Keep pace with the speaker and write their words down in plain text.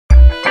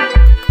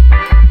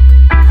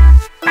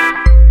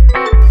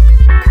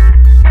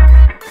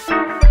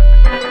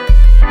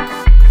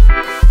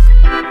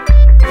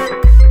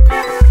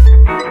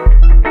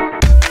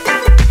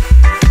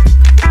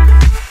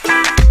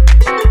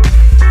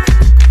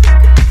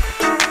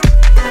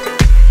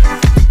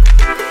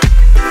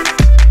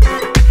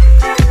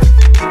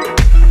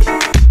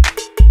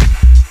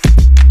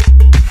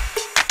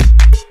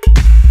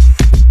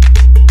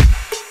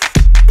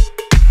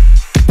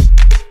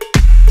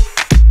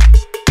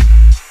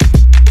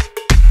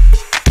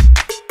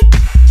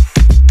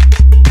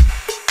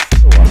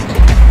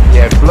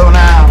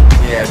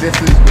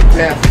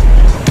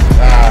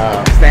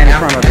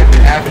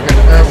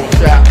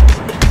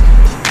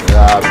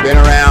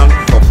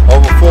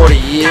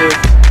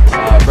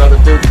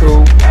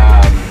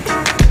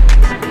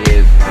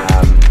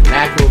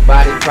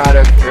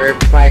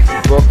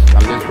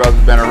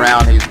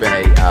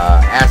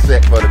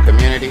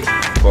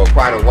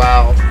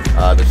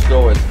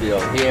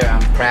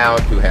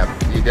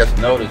just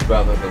know this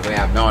brother the way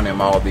I've known him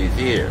all these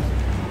years.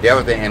 The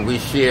other thing, and we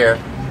share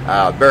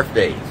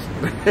birthdays.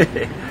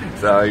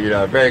 So, you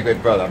know, a very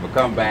good brother. I'm going to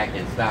come back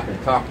and stop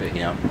and talk to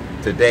him.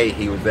 Today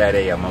he was at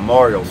a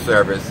memorial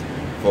service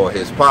for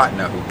his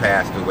partner who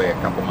passed away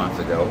a couple months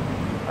ago.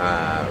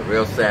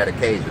 Real sad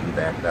occasion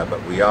that,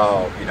 but we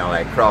all, you know,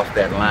 like crossed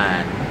that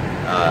line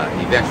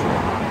eventually.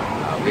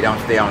 We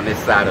don't stay on this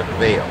side of the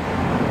veil.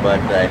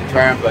 But in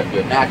terms of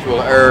your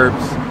natural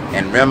herbs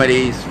and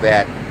remedies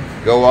that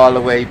go all the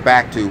way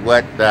back to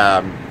what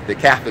the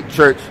Catholic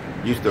Church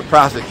used to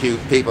prosecute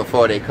people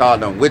for, they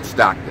called them witch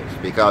doctors,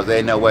 because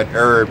they know what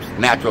herbs,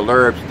 natural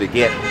herbs, to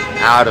get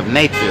out of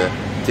nature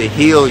to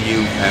heal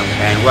you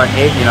and what,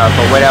 you know,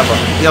 for whatever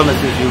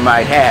illnesses you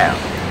might have.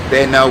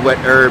 They know what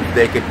herbs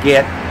they could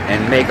get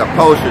and make a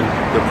potion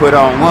to put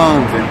on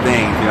wounds and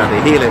things, you know, to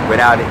heal it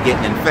without it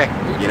getting infected.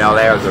 You know,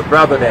 there's a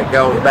brother that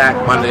goes back,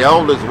 one of the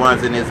oldest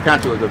ones in this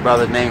country was a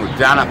brother named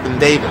Jonathan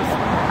Davis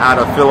out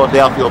of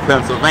Philadelphia,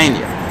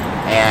 Pennsylvania.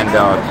 And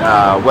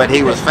what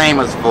he was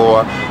famous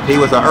for, he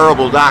was a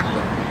herbal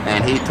doctor,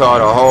 and he taught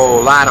a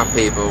whole lot of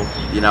people,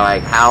 you know,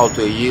 like how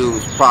to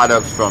use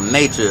products from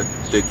nature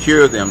to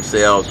cure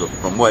themselves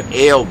from what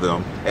ailed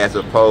them, as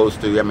opposed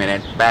to, I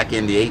mean, back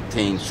in the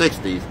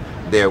 1860s,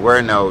 there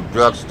were no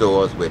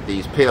drugstores with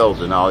these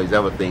pills and all these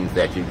other things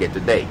that you get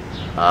today.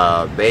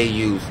 They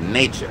use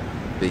nature,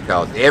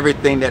 because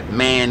everything that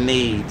man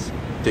needs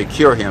to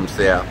cure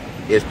himself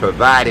is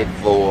provided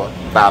for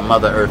by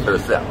Mother Earth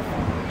herself.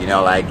 You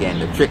know, like in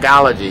the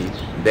trichology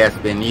that's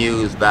been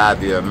used by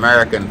the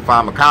American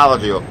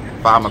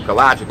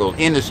pharmacological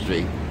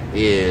industry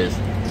is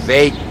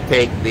they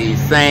take these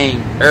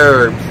same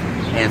herbs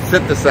and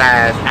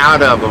synthesize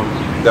out of them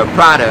the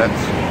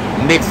products,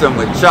 mix them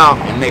with chalk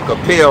and make a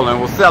pill, and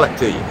will sell it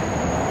to you.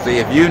 See,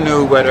 if you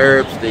knew what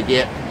herbs to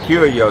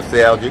cure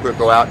yourselves, you could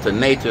go out to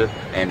nature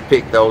and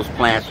pick those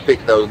plants,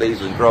 pick those leaves,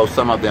 and grow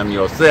some of them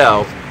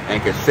yourselves,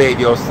 and could save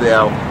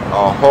yourself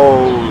a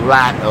whole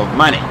lot of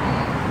money.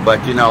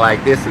 But you know,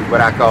 like this is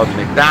what I call the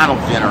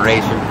McDonald's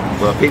generation,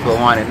 where people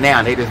want it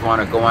now. They just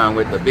want to go on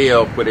with the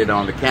bill, put it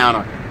on the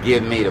counter,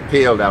 give me the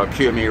pill that'll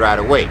cure me right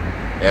away,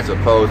 as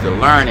opposed to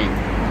learning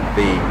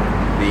the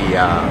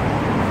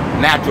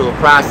natural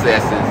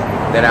processes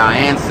that our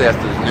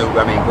ancestors knew.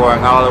 I mean,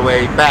 going all the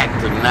way back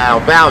to the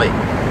Nile Valley,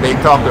 they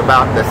talked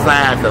about the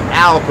science of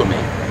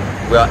alchemy.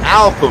 Well,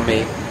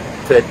 alchemy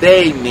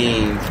today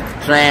means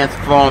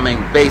transforming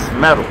base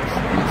metals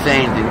and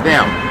changing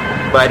them.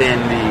 But in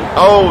the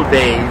old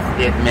days,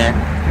 it meant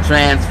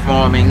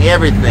transforming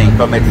everything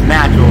from its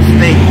natural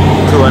state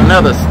to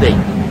another state.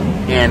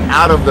 And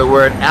out of the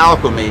word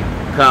alchemy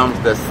comes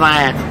the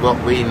science,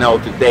 what we know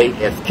today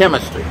as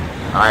chemistry,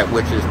 all right,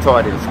 which is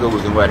taught in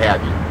schools and what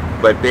have you.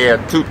 But there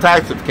are two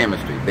types of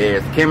chemistry.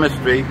 There's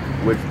chemistry,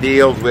 which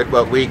deals with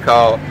what we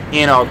call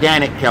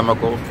inorganic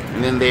chemicals,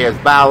 and then there's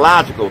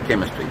biological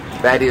chemistry.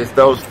 That is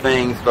those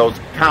things, those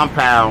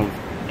compounds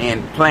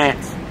in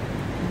plants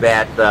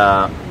that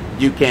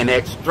you can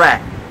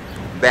extract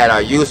that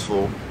are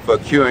useful for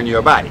curing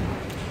your body.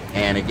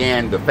 And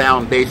again, the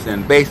foundation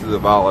and basis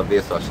of all of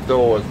this are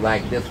stores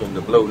like this one, the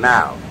Blue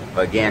Nile,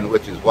 again,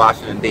 which is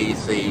Washington,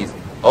 D.C.'s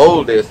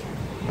oldest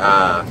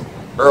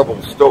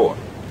herbal store,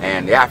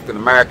 and the African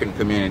American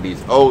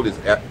community's oldest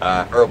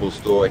herbal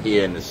store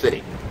here in the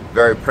city.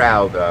 Very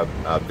proud of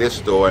this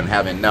store and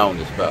having known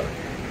this brother.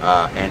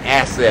 An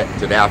asset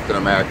to the African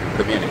American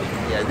community.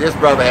 Yeah, this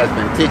brother has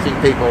been teaching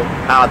people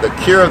how to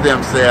cure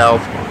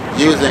themselves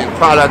using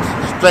products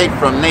straight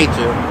from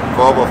nature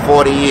for over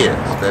 40 years.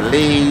 The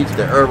leaves,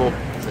 the herbal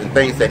and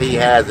things that he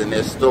has in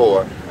this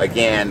store,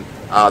 again,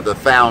 are the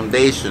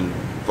foundation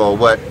for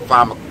what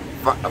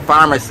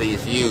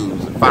pharmacies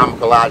use,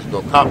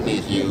 pharmacological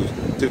companies use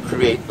to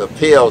create the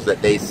pills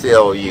that they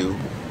sell you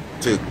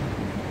to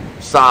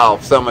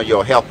solve some of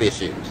your health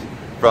issues.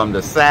 From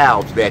the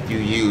salves that you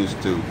use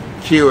to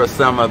cure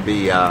some of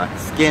the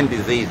skin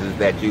diseases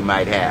that you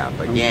might have.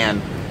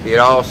 Again, it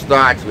all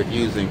starts with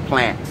using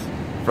plants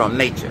from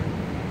nature,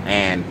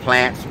 and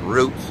plants,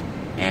 roots,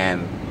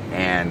 and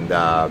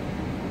the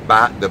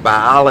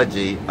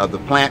biology of the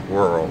plant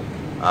world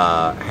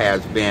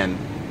has been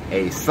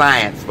a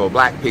science for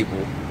black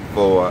people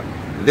for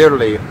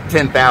literally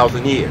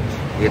 10,000 years.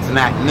 It's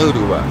not new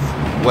to us.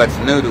 What's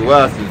new to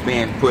us is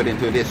being put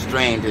into this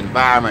strange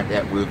environment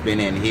that we've been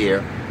in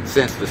here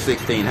since the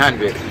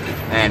 1600s,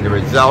 and the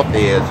result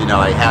is, you know,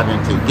 like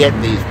having to get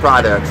these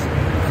products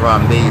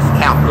from these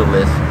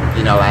capitalists,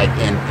 you know, like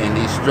in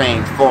these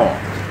strange forms.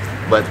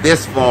 But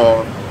this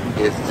form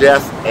is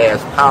just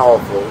as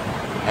powerful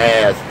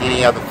as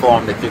any other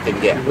form that you can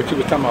get. What you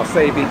were talking about,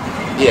 Sebi?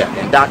 Yeah,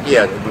 and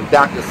when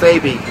Dr.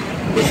 Sebi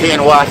was here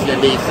in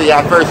Washington, D.C.,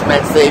 I first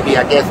met Sebi,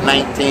 I guess,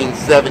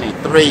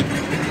 1973,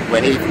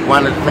 when he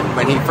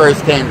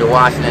first came to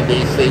Washington,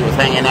 D.C., was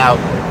hanging out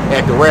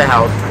at the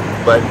warehouse.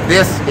 But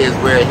this is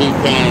where he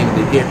came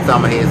to get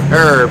some of his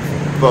herbs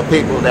for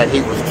people that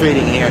he was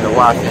treating here in the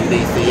Washington,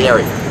 D.C.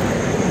 area.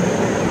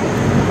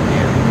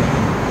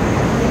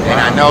 And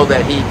I know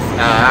that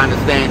I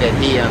understand that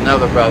he and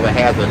another brother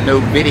has a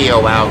new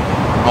video out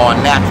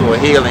on natural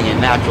healing and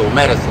natural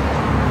medicine.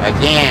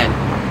 Again,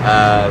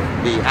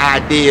 the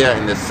idea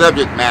and the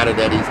subject matter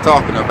that he's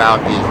talking about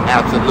is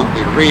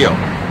absolutely real.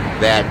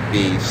 That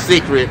the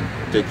secret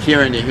to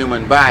curing the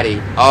human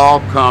body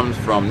all comes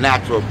from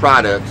natural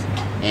products,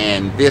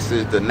 and this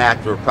is the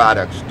natural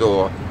product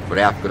store for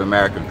the African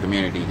American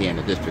community here in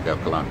the District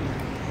of Columbia.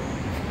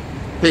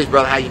 Peace,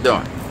 brother. How you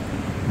doing?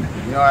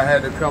 You know, I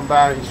had to come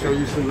by and show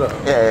you some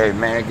love. Hey,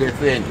 man, good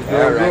seeing you.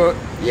 All right. Good?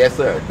 Yes,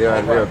 sir.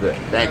 Doing real good.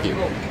 Thank you.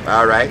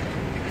 All right.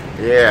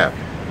 Yeah.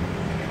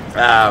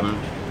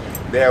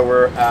 There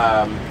were.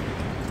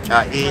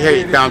 Here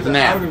he comes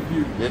now.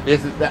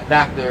 This is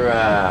Dr.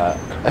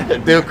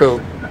 Dooku.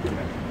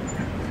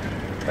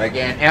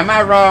 Again, am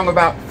I wrong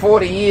about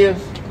 40 years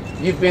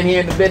you've been here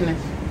in the business?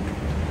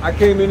 I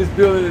came in this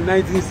building in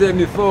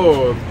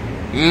 1974.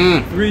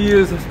 3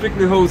 years of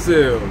strictly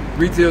wholesale.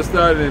 Retail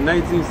started in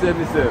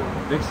 1977.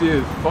 Next year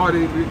is 40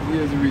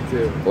 years of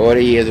retail.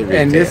 40 years of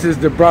retail. And this is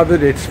the brother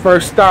that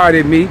first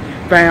started me,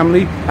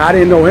 family. I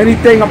didn't know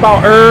anything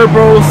about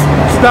herbal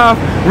stuff,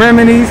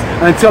 remedies,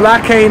 until I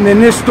came in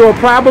this store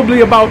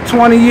probably about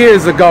 20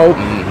 years ago.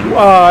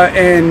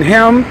 And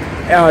him,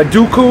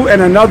 Dooku,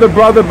 and another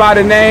brother by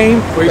the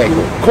name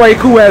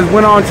Kwaku has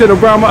went on to the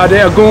realm of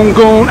the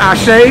Gungun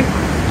Ashe.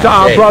 To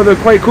our brother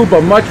Kwaku,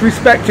 but much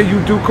respect to you,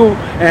 Dooku,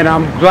 and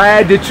I'm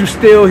glad that you're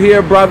still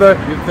here, brother.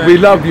 We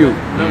love you.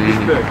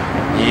 Respect.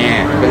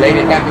 Yeah,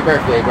 belated happy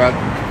birthday, brother.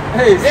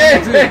 Hey,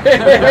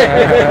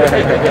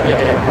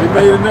 we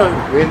made another.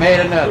 We made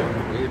another.